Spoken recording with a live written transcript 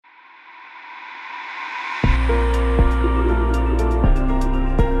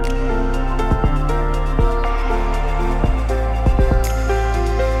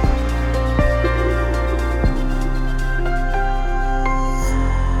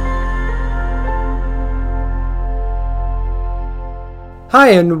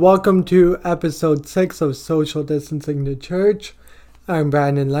Hi, and welcome to episode 6 of Social Distancing the Church. I'm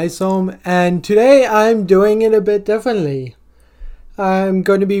Brandon Lysome, and today I'm doing it a bit differently. I'm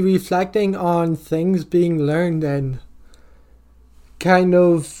going to be reflecting on things being learned and kind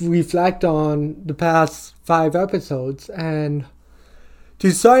of reflect on the past 5 episodes. And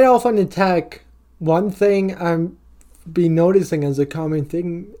to start off on the tech, one thing I'm been noticing as a common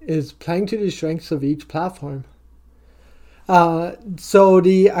thing is playing to the strengths of each platform. So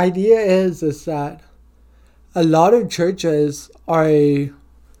the idea is that a lot of churches are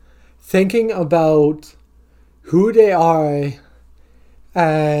thinking about who they are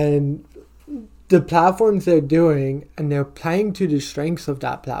and the platforms they're doing, and they're playing to the strengths of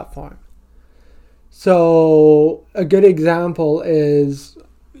that platform. So a good example is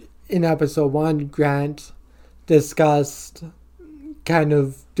in episode 1, Grant discussed kind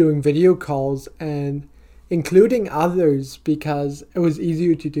of doing video calls and including others because it was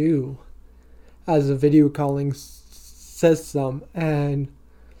easier to do as a video calling system. And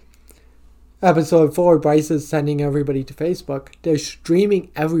episode 4, Bryce is sending everybody to Facebook. They're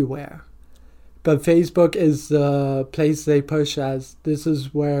streaming everywhere, but Facebook is the place they push as this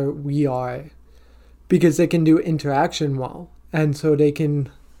is where we are, because they can do interaction well, and so they can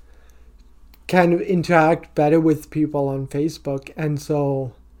kind of interact better with people on Facebook. And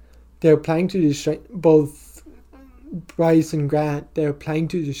so they're playing to the strength, both Bryce and Grant, they're playing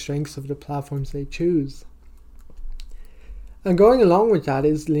to the strengths of the platforms they choose. And going along with that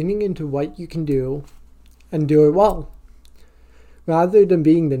is leaning into what you can do and do it well. Rather than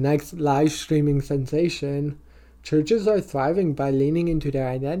being the next live streaming sensation, churches are thriving by leaning into their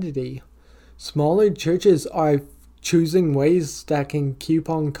identity. Smaller churches are choosing ways that can keep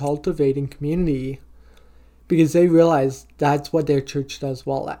on cultivating community because they realize that's what their church does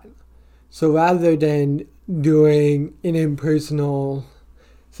well at. So rather than doing an impersonal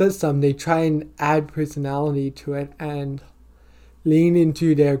system, they try and add personality to it and lean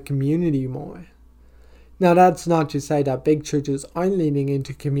into their community more. Now, that's not to say that big churches aren't leaning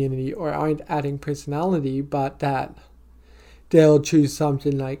into community or aren't adding personality, but that they'll choose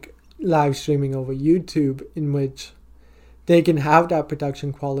something like live streaming over YouTube, in which they can have that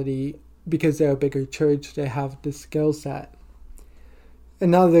production quality because they're a bigger church, they have the skill set.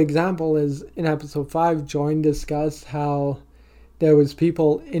 Another example is in episode 5, Jordan discussed how there was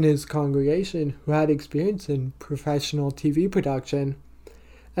people in his congregation who had experience in professional TV production,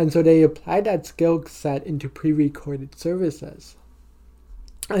 and so they applied that skill set into pre-recorded services.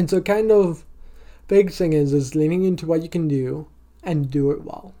 And so kind of big thing is leaning into what you can do and do it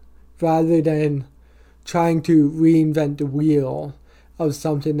well, rather than trying to reinvent the wheel of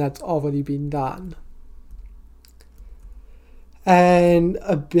something that's already been done. And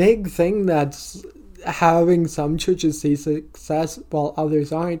a big thing that's having some churches see success while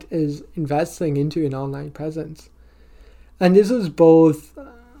others aren't is investing into an online presence. And this is both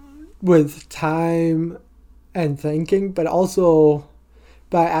with time and thinking, but also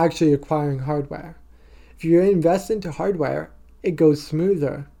by actually acquiring hardware. If you invest into hardware, it goes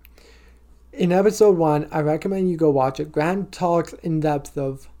smoother. In episode 1, I recommend you go watch it. Grant talks in depth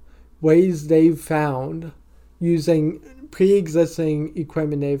of ways they've found using pre-existing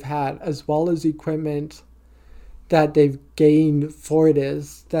equipment they've had, as well as equipment that they've gained for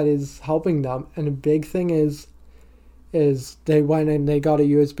this that is helping them. And a big thing is they went and they got a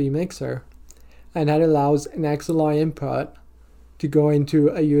USB mixer, and that allows an XLR input to go into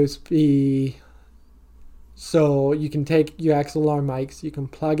a USB. So you can take your XLR mics, you can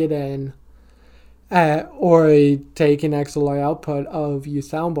plug it in, or take an XLR output of your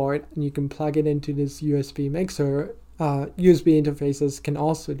soundboard and you can plug it into this USB mixer. USB interfaces can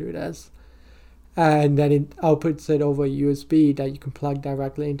also do this, and then it outputs it over USB that you can plug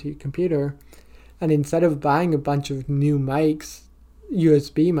directly into your computer. And instead of buying a bunch of new mics,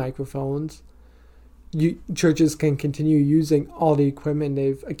 USB microphones, churches can continue using all the equipment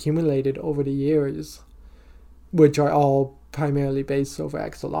they've accumulated over the years, which are all primarily based over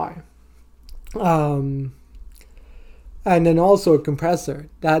XLR. And then also a compressor.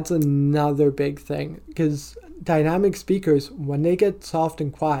 That's another big thing, because dynamic speakers, when they get soft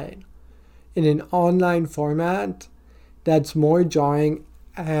and quiet in an online format, that's more jarring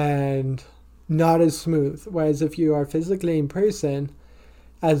and not as smooth. Whereas if you are physically in person,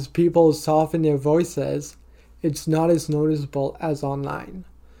 as people soften their voices, it's not as noticeable as online.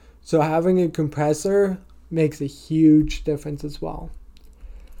 So having a compressor makes a huge difference as well.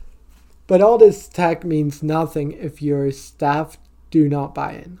 But all this tech means nothing if your staff do not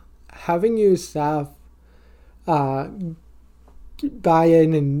buy in. Having your staff buy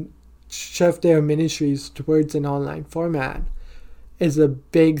in and shift their ministries towards an online format is a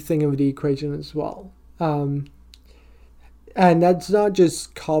big thing of the equation as well. And that's not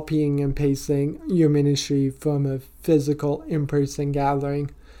just copying and pasting your ministry from a physical in-person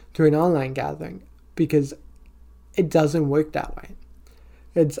gathering to an online gathering, because it doesn't work that way.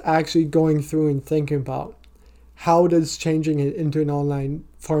 It's actually going through and thinking about how does changing it into an online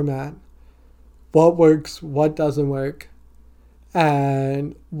format, what works, what doesn't work,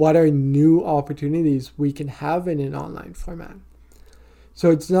 and what are new opportunities we can have in an online format. So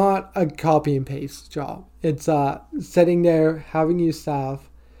it's not a copy and paste job. It's sitting there, having your staff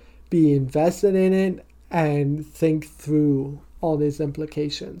be invested in it and think through all these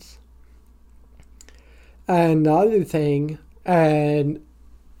implications. Another thing, and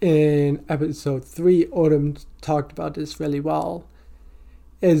in episode 3, Odom talked about this really well,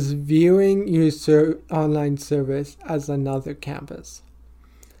 is viewing your online service as another campus.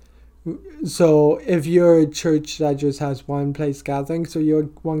 So if you're a church that just has one place gathering, so you're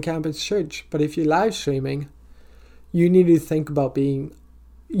one campus church, but if you're live streaming, you need to think about you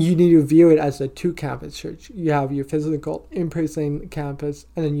need to view it as a 2 campus church. You have your physical in-person campus,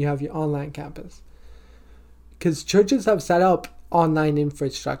 and then you have your online campus. Because churches have set up online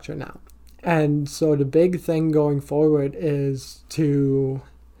infrastructure now. And so the big thing going forward is to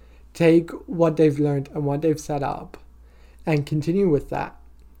take what they've learned and what they've set up and continue with that.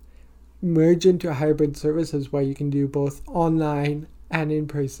 Merge into hybrid services where you can do both online and in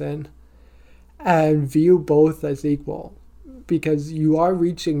person and view both as equal, because you are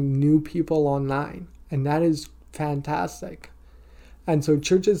reaching new people online, and that is fantastic. And so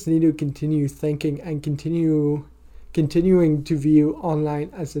churches need to continue thinking and continuing to view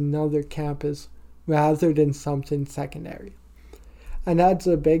online as another campus rather than something secondary. And that's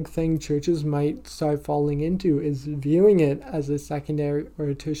a big thing churches might start falling into, is viewing it as a secondary or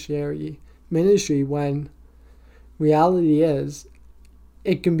a tertiary ministry, when reality is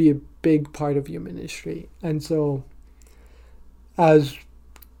it can be a big part of your ministry. And so as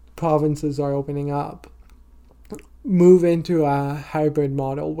provinces are opening up, move into a hybrid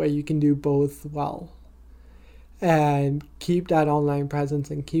model where you can do both well and keep that online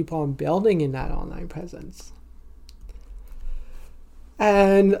presence and keep on building in that online presence.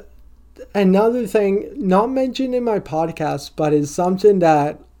 And another thing, not mentioned in my podcast, but is something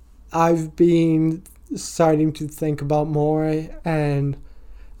that I've been starting to think about more and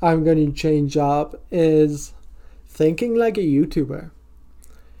I'm going to change up, is thinking like a YouTuber.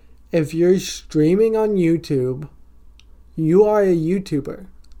 If you're streaming on YouTube, you are a YouTuber.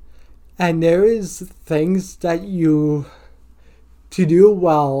 And there is things that to do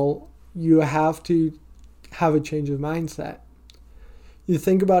well, you have to have a change of mindset. You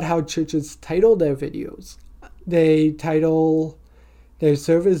think about how churches title their videos. They title their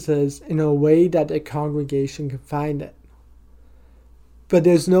services in a way that the congregation can find it. But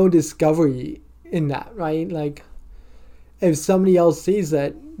there's no discovery in that, right? Like, if somebody else sees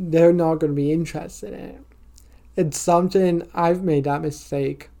it, they're not going to be interested in it. It's something, I've made that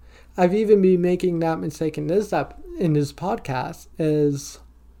mistake. I've even been making that mistake in this podcast, is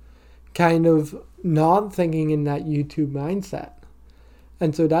kind of not thinking in that YouTube mindset.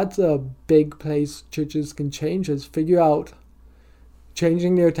 And so that's a big place churches can change, is figure out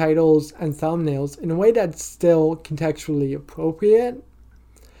changing their titles and thumbnails in a way that's still contextually appropriate,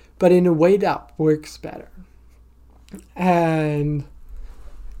 but in a way that works better. And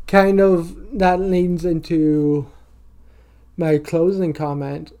kind of that leads into my closing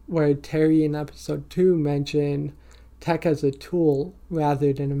comment, where Terry in episode 2 mentioned tech as a tool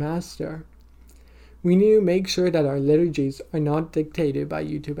rather than a master. We need to make sure that our liturgies are not dictated by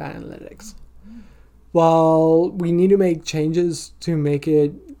YouTube analytics. While we need to make changes to make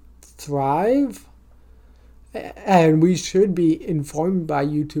it thrive, and we should be informed by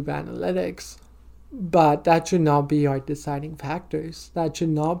YouTube analytics, but that should not be our deciding factors. That should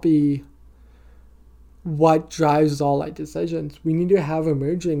not be what drives all our decisions. We need to have a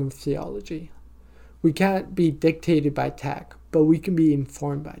merging of theology. We can't be dictated by tech, but we can be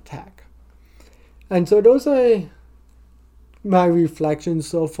informed by tech. And so those are my reflections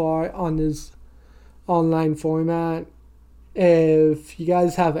so far on this online format. If you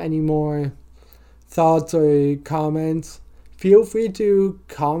guys have any more thoughts or comments, feel free to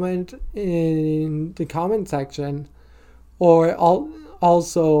comment in the comment section, or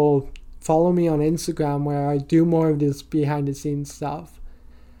also follow me on Instagram, where I do more of this behind the scenes stuff.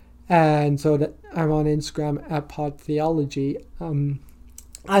 And so that I'm on Instagram at podtheology. And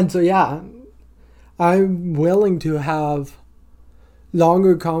so yeah, I'm willing to have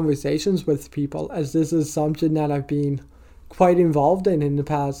longer conversations with people, as this is something that I've been quite involved in the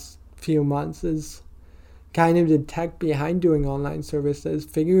past few months, is kind of the tech behind doing online services,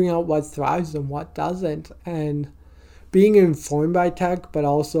 figuring out what thrives and what doesn't, and being informed by tech, but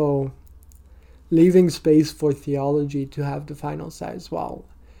also leaving space for theology to have the final say as well.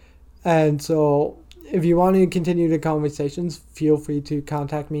 And so if you want to continue the conversations, feel free to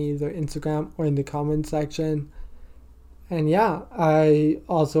contact me either Instagram or in the comment section. And yeah, I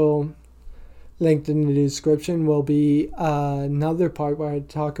also linked in the description will be another part where I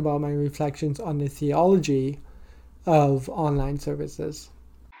talk about my reflections on the theology of online services.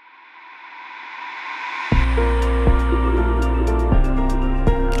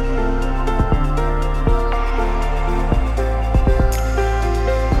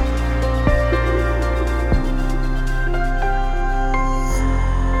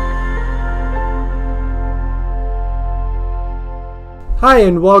 Hi,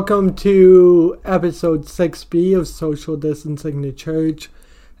 and welcome to episode 6B of Social Distancing the Church.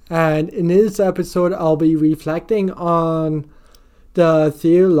 And in this episode, I'll be reflecting on the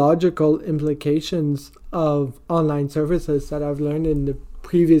theological implications of online services that I've learned in the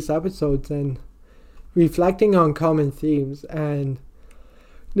previous episodes and reflecting on common themes. And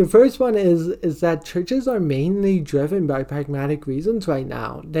the first one is that churches are mainly driven by pragmatic reasons right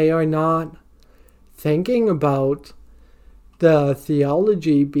now. They are not thinking about the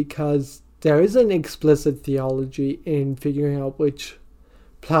theology because there is an explicit theology in figuring out which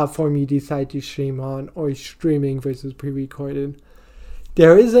platform you decide to stream on, or streaming versus pre-recorded.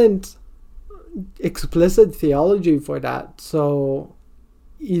 There isn't explicit theology for that, so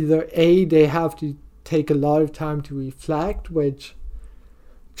either A, they have to take a lot of time to reflect, which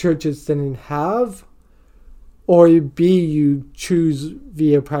churches didn't have, or B, you choose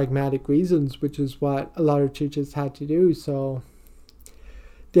via pragmatic reasons, which is what a lot of churches had to do. So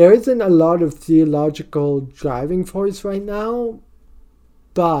there isn't a lot of theological driving force right now,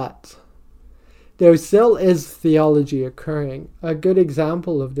 but there still is theology occurring. A good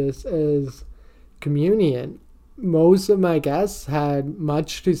example of this is communion. Most of my guests had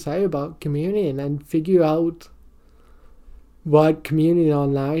much to say about communion and figure out what communion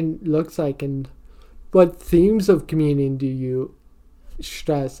online looks like and what themes of communion do you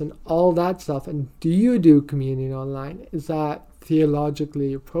stress and all that stuff. And do you do communion online? Is that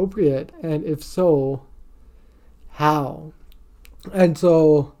theologically appropriate? And if so, how? And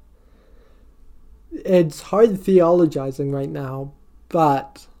so it's hard theologizing right now,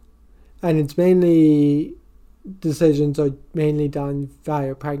 and it's mainly, decisions are mainly done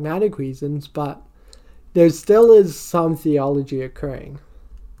via pragmatic reasons, but there still is some theology occurring.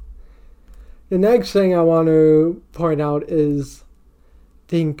 The next thing I want to point out is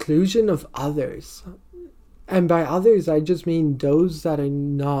the inclusion of others. And by others, I just mean those that are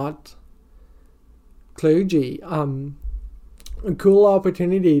not clergy. A cool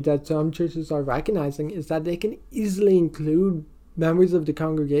opportunity that some churches are recognizing is that they can easily include members of the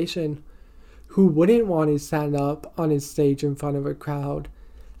congregation who wouldn't want to stand up on a stage in front of a crowd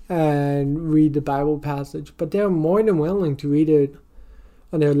and read the Bible passage, but they're more than willing to read it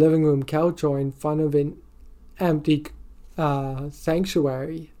on their living room couch or in front of an empty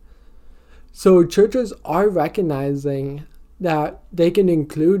sanctuary. So churches are recognizing that they can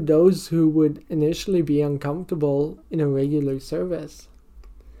include those who would initially be uncomfortable in a regular service.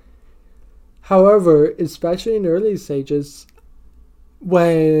 However, especially in early stages,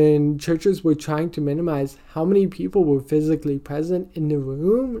 when churches were trying to minimize how many people were physically present in the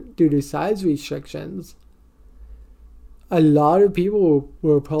room due to size restrictions, a lot of people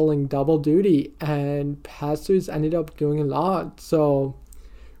were pulling double duty, and pastors ended up doing a lot. So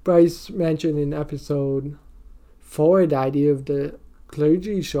Bryce mentioned in episode 4 the idea of the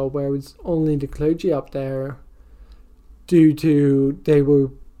clergy show, where it was only the clergy up there due to they were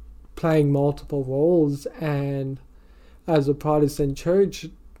playing multiple roles, and as a Protestant church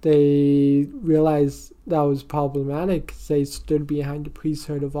they realized that was problematic because they stood behind the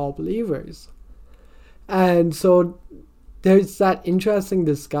priesthood of all believers. And so there's that interesting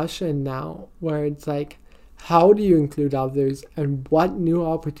discussion now where it's like, how do you include others, and what new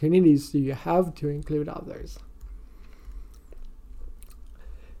opportunities do you have to include others?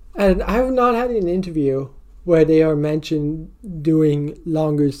 And I have not had an interview where they are mentioned doing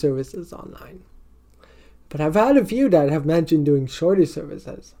longer services online. But I've had a few that have mentioned doing shorter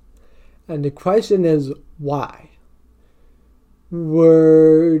services. And the question is, why?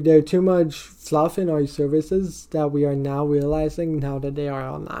 Were there too much fluff in our services that we are now realizing now that they are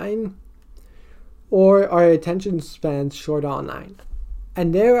online? Or are attention spans short online?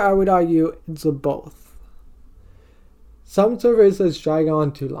 And there I would argue it's a both. Some services drag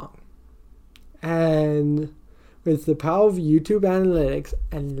on too long. And With the power of YouTube analytics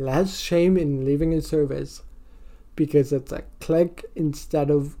and less shame in leaving a service because it's a click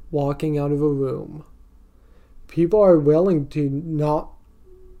instead of walking out of a room, people are willing to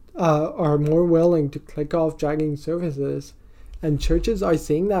are more willing to click off dragging services, and churches are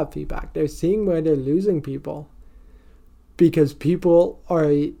seeing that feedback. They're seeing where they're losing people because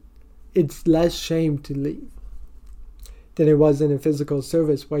it's less shame to leave than it was in a physical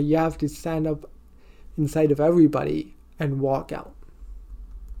service where you have to stand up inside of everybody and walk out.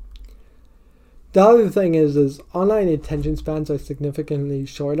 The other thing is online attention spans are significantly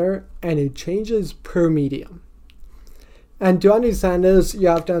shorter, and it changes per medium. And to understand this, you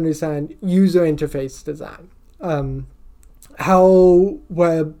have to understand user interface design. How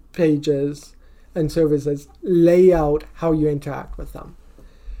web pages and services lay out how you interact with them.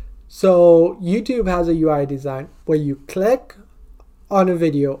 So YouTube has a UI design where you click on a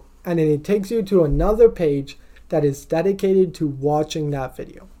video and then it takes you to another page that is dedicated to watching that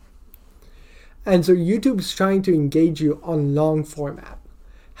video. And so YouTube's trying to engage you on long format.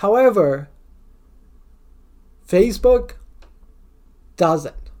 However, Facebook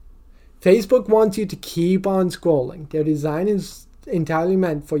doesn't. Facebook wants you to keep on scrolling. Their design is entirely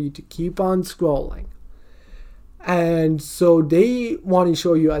meant for you to keep on scrolling. And so they want to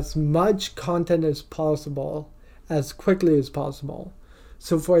show you as much content as possible, as quickly as possible.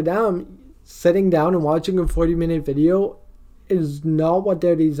 So for them, sitting down and watching a 40-minute video is not what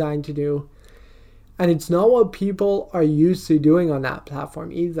they're designed to do. And it's not what people are used to doing on that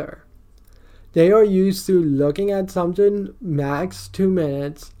platform either. They are used to looking at something max 2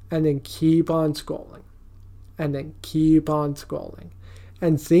 minutes and then keep on scrolling. And then keep on scrolling.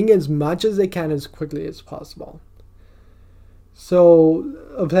 And seeing as much as they can as quickly as possible. So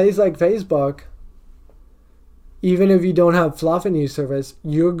a place like Facebook, even if you don't have fluff in your service,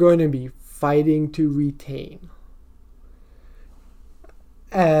 you're going to be fighting to retain.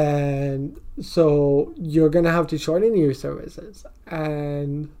 And so you're going to have to shorten your services.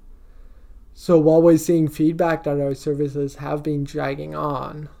 And so while we're seeing feedback that our services have been dragging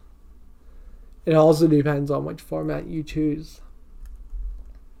on, it also depends on which format you choose.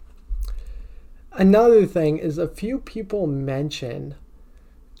 Another thing is a few people mention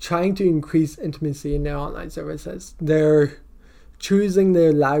trying to increase intimacy in their online services. They're choosing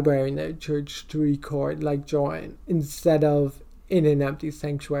their library in their church to record, like Join, instead of in an empty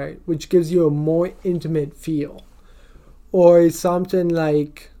sanctuary, which gives you a more intimate feel. Or something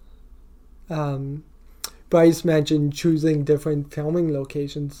like Bryce mentioned, choosing different filming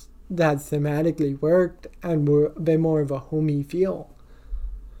locations that thematically worked and were a bit more of a homey feel.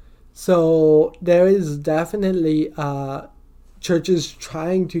 So there is definitely churches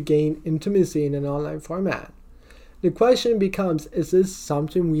trying to gain intimacy in an online format. The question becomes, is this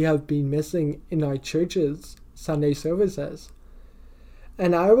something we have been missing in our churches' Sunday services?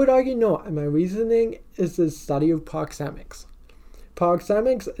 And I would argue no, and my reasoning is the study of proxemics.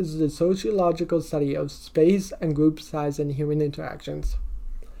 Proxemics is the sociological study of space and group size in human interactions.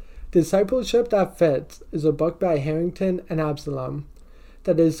 Discipleship That Fits is a book by Harrington and Absalom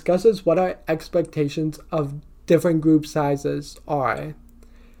that discusses what our expectations of different group sizes are,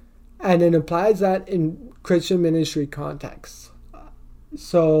 and it applies that in Christian ministry contexts.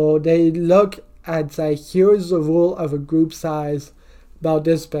 So they look at, say, here's the rule of a group size about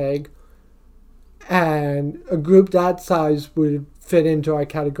this big, and a group that size would fit into our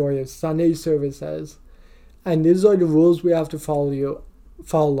category of Sunday services, and these are the rules we have to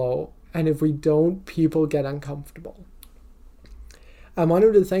follow, and if we don't, people get uncomfortable. And one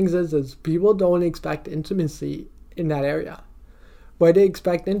of the things is people don't expect intimacy in that area. Where they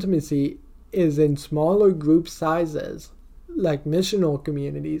expect intimacy is in smaller group sizes, like missional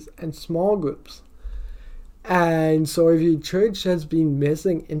communities and small groups. And so if your church has been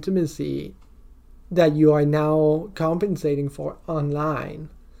missing intimacy that you are now compensating for online,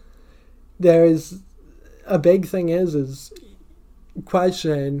 there is a big thing is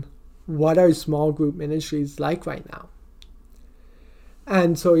question, what are small group ministries like right now?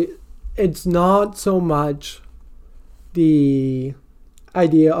 And so it's not so much the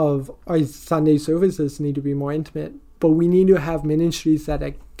idea of our Sunday services need to be more intimate, but we need to have ministries that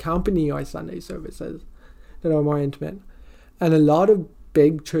accompany our Sunday services that are more intimate. And a lot of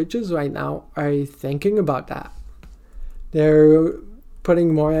big churches right now are thinking about that. They're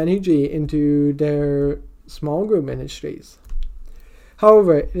putting more energy into their small group ministries.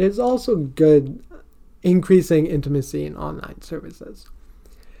 However, it is also good increasing intimacy in online services.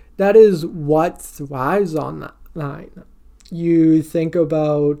 That is what thrives online. You think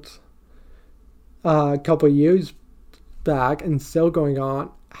about a couple years back and still going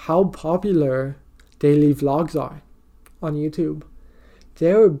on, how popular daily vlogs are on YouTube.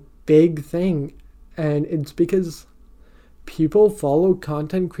 They're a big thing, and it's because people follow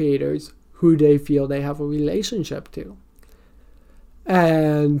content creators who they feel they have a relationship to.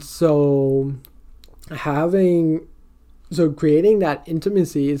 And so creating that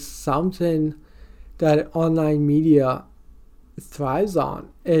intimacy is something that online media thrives on.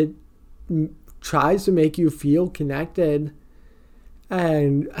 It tries to make you feel connected,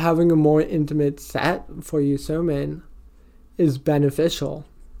 and having a more intimate set for your sermon is beneficial.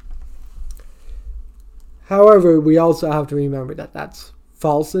 However, we also have to remember that that's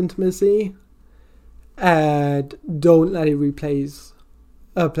false intimacy, and don't let it replace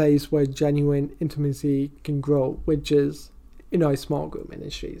a place where genuine intimacy can grow, which is in our small group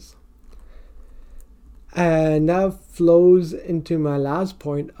ministries. And that flows into my last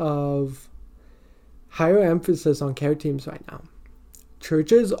point of higher emphasis on care teams right now.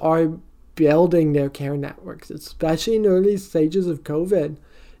 Churches are building their care networks, especially in the early stages of COVID.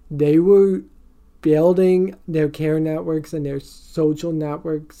 They were building their care networks and their social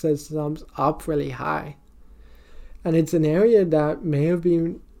network systems up really high. And it's an area that may have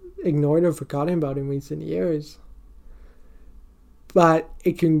been ignored or forgotten about in recent years. But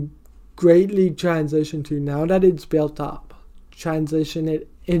it can greatly transition to, now that it's built up, transition it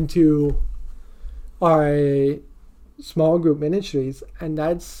into our small group ministries, and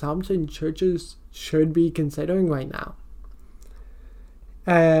that's something churches should be considering right now.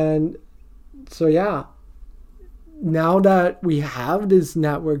 And so now that we have these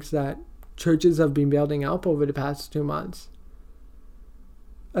networks that churches have been building up over the past 2 months,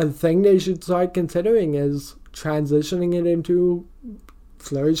 a thing they should start considering is transitioning it into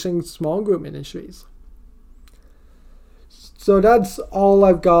flourishing small group ministries. So that's all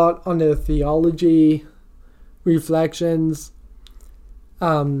I've got on the theology reflections.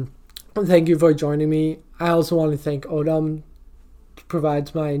 Thank you for joining me. I also want to thank Odom, who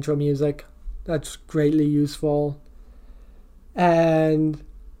provides my intro music. That's greatly useful. And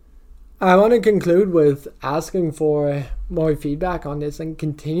I want to conclude with asking for more feedback on this and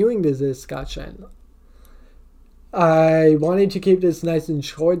continuing this discussion. I wanted to keep this nice and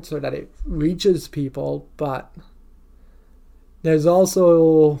short so that it reaches people, but there's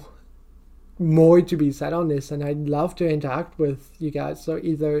also more to be said on this, and I'd love to interact with you guys. So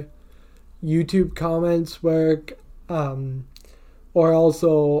either YouTube comments work, or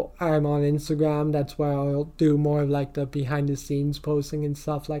also I'm on Instagram. That's where I'll do more of like the behind the scenes posting and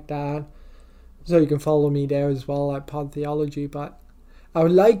stuff like that. So you can follow me there as well at Pod Theology. But I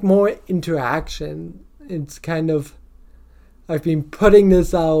would like more interaction. It's kind of, I've been putting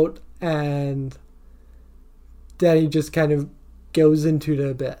this out and then it just kind of goes into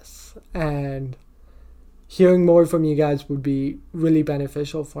the abyss. And hearing more from you guys would be really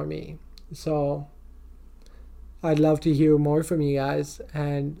beneficial for me. So I'd love to hear more from you guys,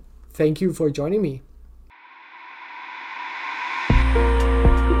 and thank you for joining me.